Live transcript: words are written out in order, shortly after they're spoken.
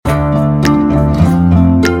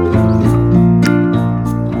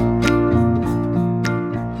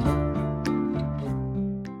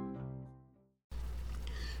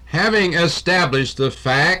Having established the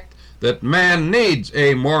fact that man needs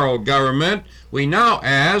a moral government, we now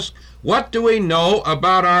ask, what do we know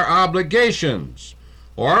about our obligations?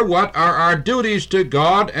 Or what are our duties to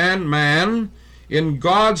God and man in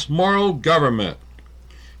God's moral government?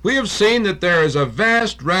 We have seen that there is a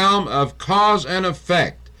vast realm of cause and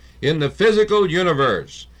effect in the physical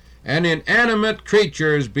universe and in animate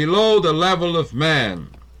creatures below the level of man.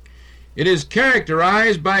 It is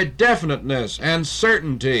characterized by definiteness and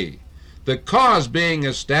certainty. The cause being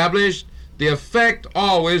established, the effect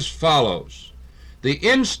always follows. The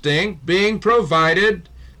instinct being provided,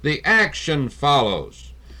 the action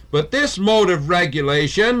follows. But this mode of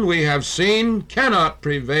regulation, we have seen, cannot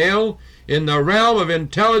prevail in the realm of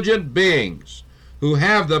intelligent beings who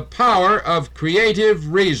have the power of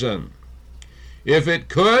creative reason. If it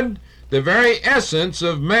could, the very essence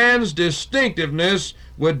of man's distinctiveness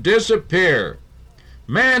would disappear.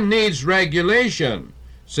 Man needs regulation,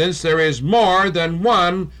 since there is more than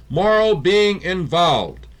one moral being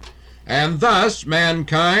involved, and thus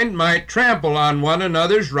mankind might trample on one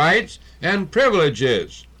another's rights and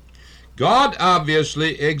privileges. God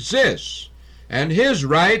obviously exists, and his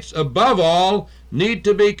rights, above all, need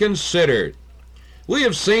to be considered. We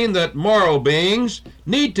have seen that moral beings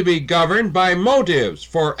need to be governed by motives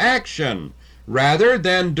for action rather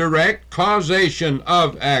than direct causation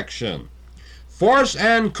of action. Force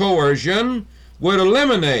and coercion would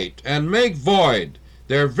eliminate and make void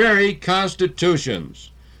their very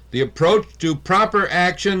constitutions. The approach to proper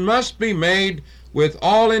action must be made with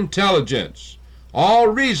all intelligence, all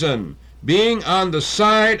reason being on the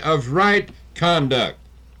side of right conduct.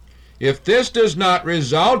 If this does not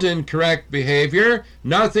result in correct behavior,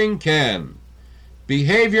 nothing can.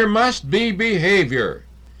 Behavior must be behavior.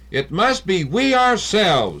 It must be we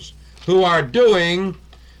ourselves who are doing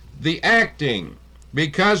the acting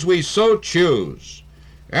because we so choose.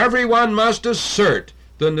 Everyone must assert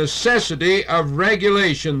the necessity of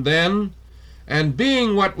regulation then, and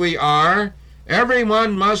being what we are,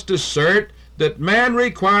 everyone must assert that man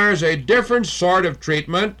requires a different sort of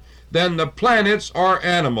treatment than the planets or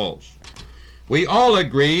animals. We all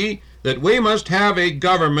agree that we must have a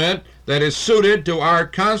government that is suited to our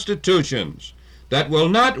constitutions, that will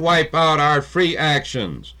not wipe out our free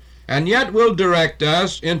actions, and yet will direct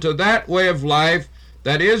us into that way of life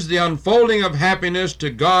that is the unfolding of happiness to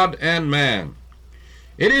God and man.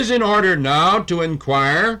 It is in order now to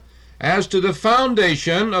inquire as to the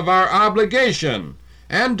foundation of our obligation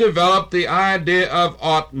and develop the idea of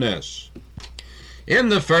oughtness. In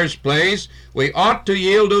the first place, we ought to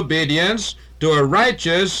yield obedience to a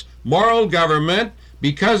righteous moral government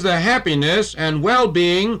because the happiness and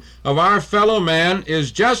well-being of our fellow man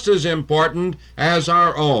is just as important as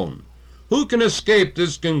our own. Who can escape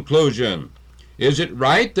this conclusion? Is it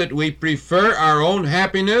right that we prefer our own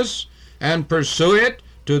happiness and pursue it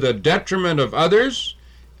to the detriment of others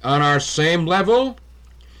on our same level?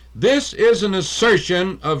 This is an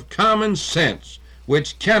assertion of common sense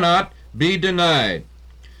which cannot be denied.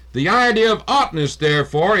 The idea of oughtness,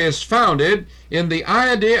 therefore, is founded in the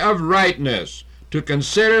idea of rightness, to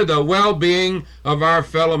consider the well-being of our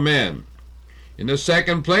fellow men. In the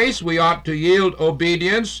second place, we ought to yield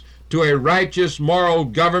obedience to a righteous moral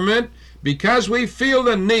government because we feel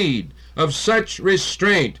the need of such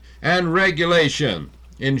restraint and regulation.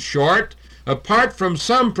 In short, apart from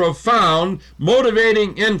some profound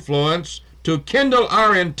motivating influence to kindle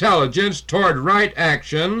our intelligence toward right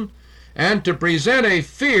action and to present a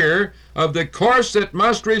fear of the course that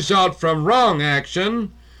must result from wrong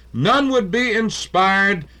action, none would be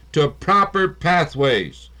inspired to proper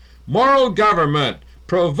pathways. Moral government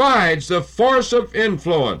provides the force of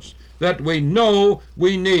influence that we know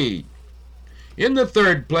we need. In the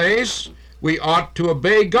third place, we ought to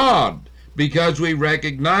obey God because we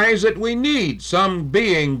recognize that we need some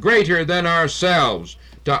being greater than ourselves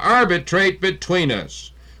to arbitrate between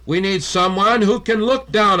us. We need someone who can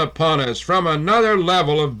look down upon us from another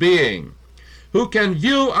level of being, who can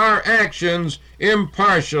view our actions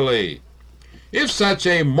impartially. If such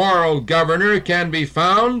a moral governor can be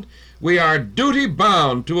found, we are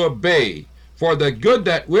duty-bound to obey for the good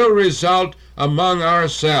that will result among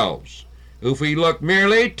ourselves. If we look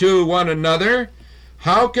merely to one another,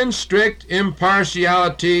 how can strict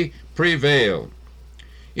impartiality prevail?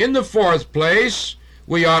 In the fourth place,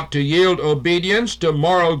 we ought to yield obedience to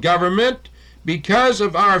moral government because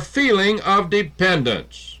of our feeling of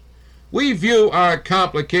dependence. We view our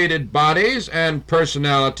complicated bodies and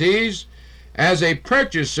personalities as a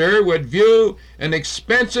purchaser would view an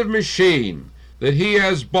expensive machine that he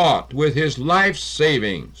has bought with his life's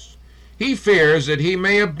savings. He fears that he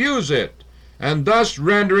may abuse it and thus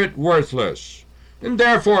render it worthless. and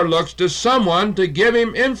therefore looks to someone to give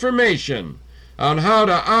him information on how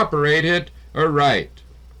to operate it aright.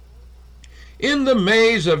 In the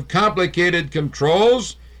maze of complicated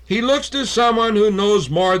controls, he looks to someone who knows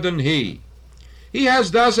more than he. He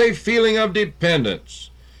has thus a feeling of dependence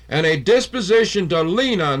and a disposition to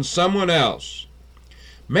lean on someone else.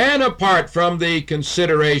 Man, apart from the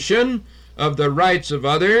consideration of the rights of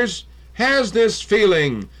others, has this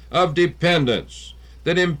feeling of dependence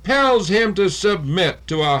that impels him to submit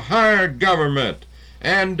to a higher government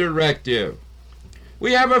and directive.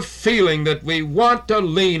 We have a feeling that we want to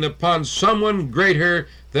lean upon someone greater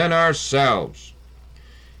than ourselves.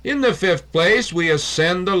 In the fifth place, we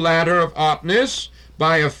ascend the ladder of oughtness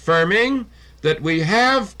by affirming that we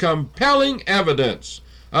have compelling evidence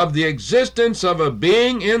of the existence of a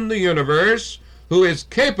being in the universe who is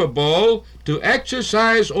capable to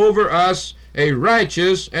exercise over us a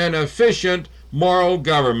righteous and efficient moral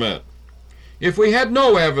government. If we had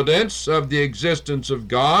no evidence of the existence of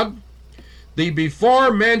God, the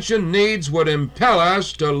before-mentioned needs would impel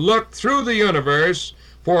us to look through the universe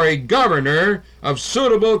for a governor of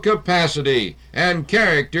suitable capacity and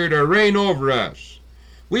character to reign over us.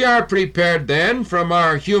 We are prepared then, from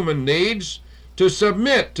our human needs, to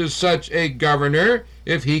submit to such a governor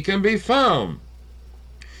if he can be found.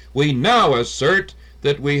 We now assert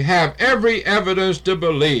that we have every evidence to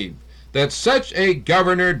believe that such a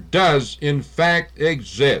governor does in fact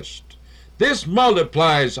exist. This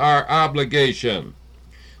multiplies our obligation.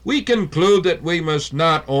 We conclude that we must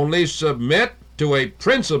not only submit to a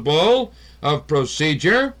principle of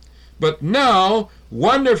procedure, but now,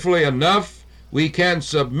 wonderfully enough, we can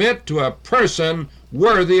submit to a person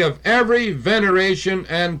worthy of every veneration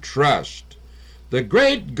and trust. The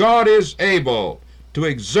great God is able to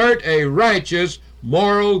exert a righteous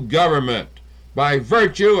moral government by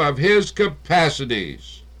virtue of his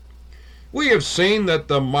capacities. We have seen that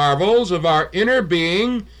the marvels of our inner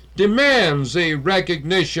being demands the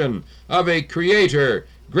recognition of a Creator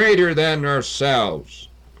greater than ourselves.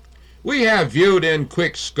 We have viewed in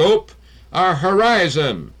quick scope our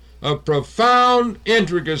horizon of profound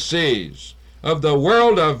intricacies of the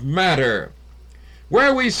world of matter,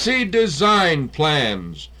 where we see design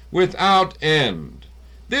plans without end.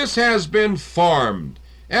 This has been formed,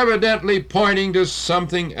 evidently pointing to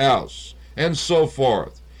something else, and so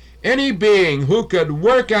forth. Any being who could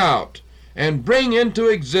work out and bring into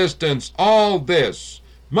existence all this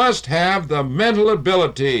must have the mental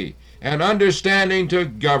ability and understanding to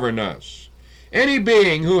govern us. Any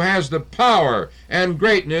being who has the power and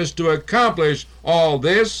greatness to accomplish all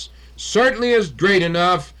this certainly is great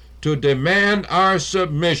enough to demand our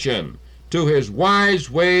submission to his wise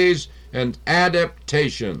ways and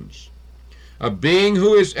adaptations. A being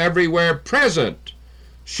who is everywhere present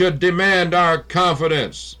should demand our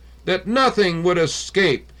confidence that nothing would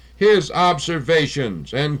escape his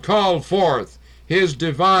observations and call forth his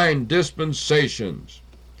divine dispensations.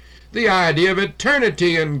 The idea of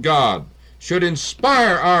eternity in God should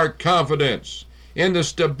inspire our confidence in the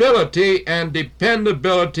stability and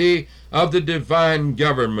dependability of the divine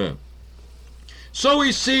government. So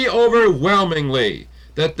we see overwhelmingly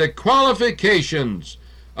that the qualifications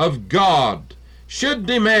of God should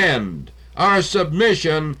demand our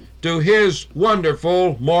submission to his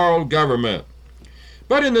wonderful moral government.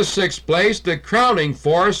 But in the sixth place, the crowning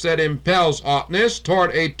force that impels oughtness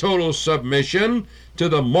toward a total submission to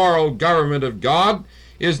the moral government of God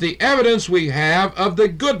is the evidence we have of the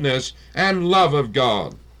goodness and love of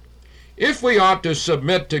God. If we ought to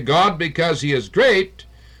submit to God because he is great,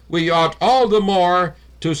 we ought all the more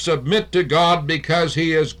to submit to God because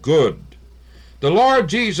he is good. The Lord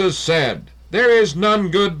Jesus said, "There is none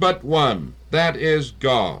good but one, that is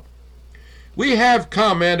God." We have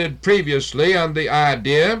commented previously on the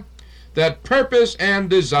idea that purpose and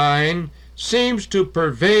design seems to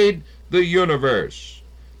pervade the universe.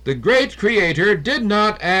 The great Creator did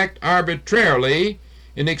not act arbitrarily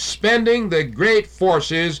in expending the great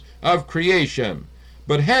forces of creation,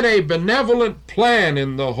 but had a benevolent plan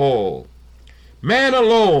in the whole. Man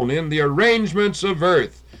alone in the arrangements of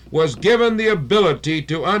earth was given the ability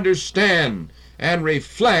to understand and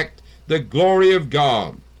reflect the glory of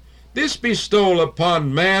God. This bestowal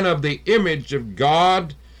upon man of the image of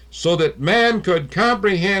God, so that man could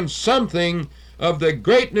comprehend something of the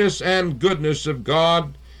greatness and goodness of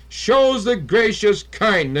God, shows the gracious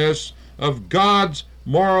kindness of God's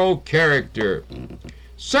moral character.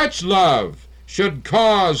 Such love should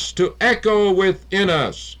cause to echo within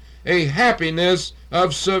us a happiness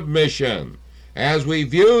of submission. As we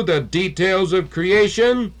view the details of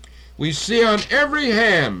creation, we see on every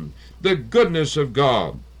hand the goodness of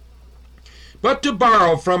God. But to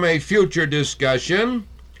borrow from a future discussion,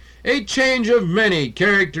 a change of many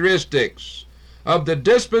characteristics of the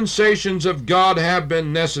dispensations of God have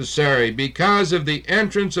been necessary because of the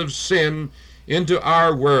entrance of sin into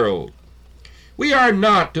our world. We are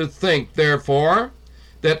not to think, therefore,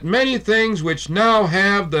 that many things which now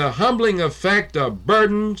have the humbling effect of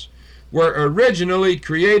burdens were originally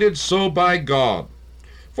created so by God.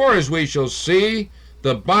 For as we shall see,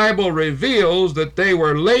 the Bible reveals that they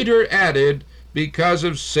were later added because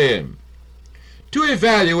of sin. To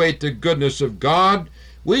evaluate the goodness of God,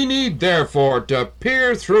 we need therefore to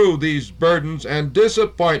peer through these burdens and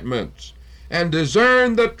disappointments and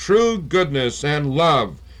discern the true goodness and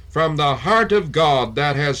love from the heart of God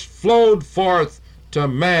that has flowed forth to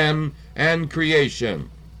man and creation.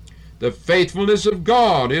 The faithfulness of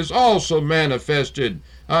God is also manifested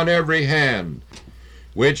on every hand,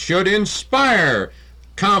 which should inspire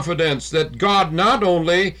confidence that God not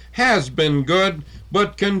only has been good,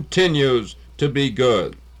 but continues to be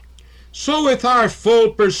good. So with our full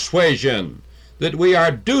persuasion that we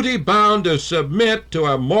are duty-bound to submit to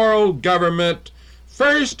a moral government,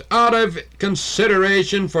 first out of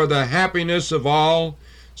consideration for the happiness of all,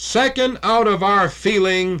 second out of our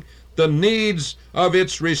feeling the needs of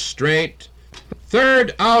its restraint,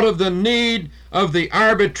 third out of the need of the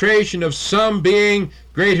arbitration of some being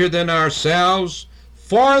greater than ourselves,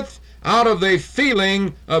 fourth out of the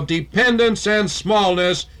feeling of dependence and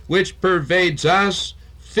smallness which pervades us,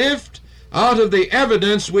 fifth out of the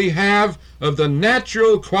evidence we have of the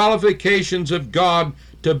natural qualifications of God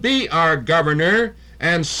to be our governor,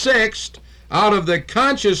 and sixth out of the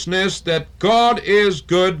consciousness that God is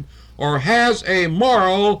good or has a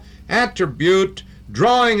moral attribute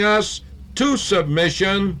drawing us to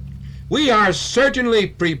submission, we are certainly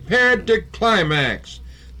prepared to climax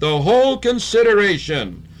the whole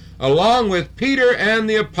consideration along with Peter and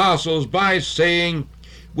the apostles by saying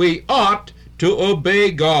we ought to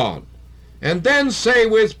obey God. And then say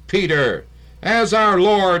with Peter, as our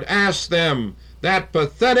Lord asked them that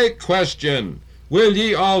pathetic question, will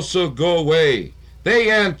ye also go away? They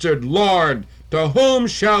answered, Lord, to whom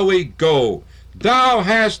shall we go? Thou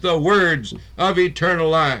hast the words of eternal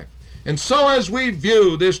life. And so as we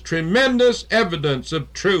view this tremendous evidence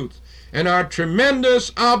of truth and our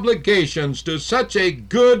tremendous obligations to such a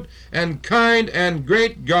good and kind and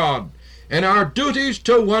great God, and our duties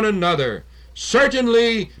to one another,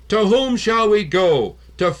 certainly to whom shall we go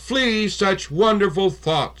to flee such wonderful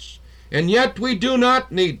thoughts? And yet we do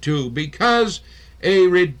not need to, because a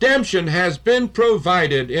redemption has been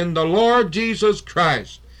provided in the Lord Jesus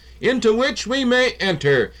Christ, into which we may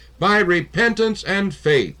enter by repentance and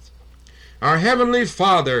faith. Our Heavenly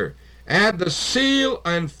Father, add the seal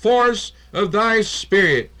and force of thy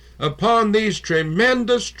Spirit upon these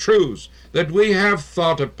tremendous truths that we have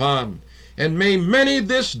thought upon, and may many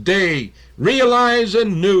this day realize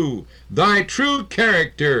anew thy true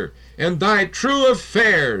character and thy true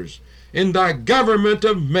affairs in thy government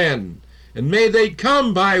of men, and may they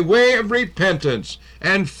come by way of repentance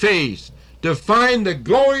and faith to find the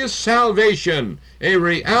glorious salvation a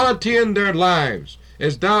reality in their lives,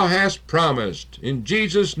 as thou hast promised. In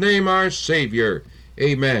Jesus' name our Savior.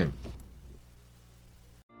 Amen.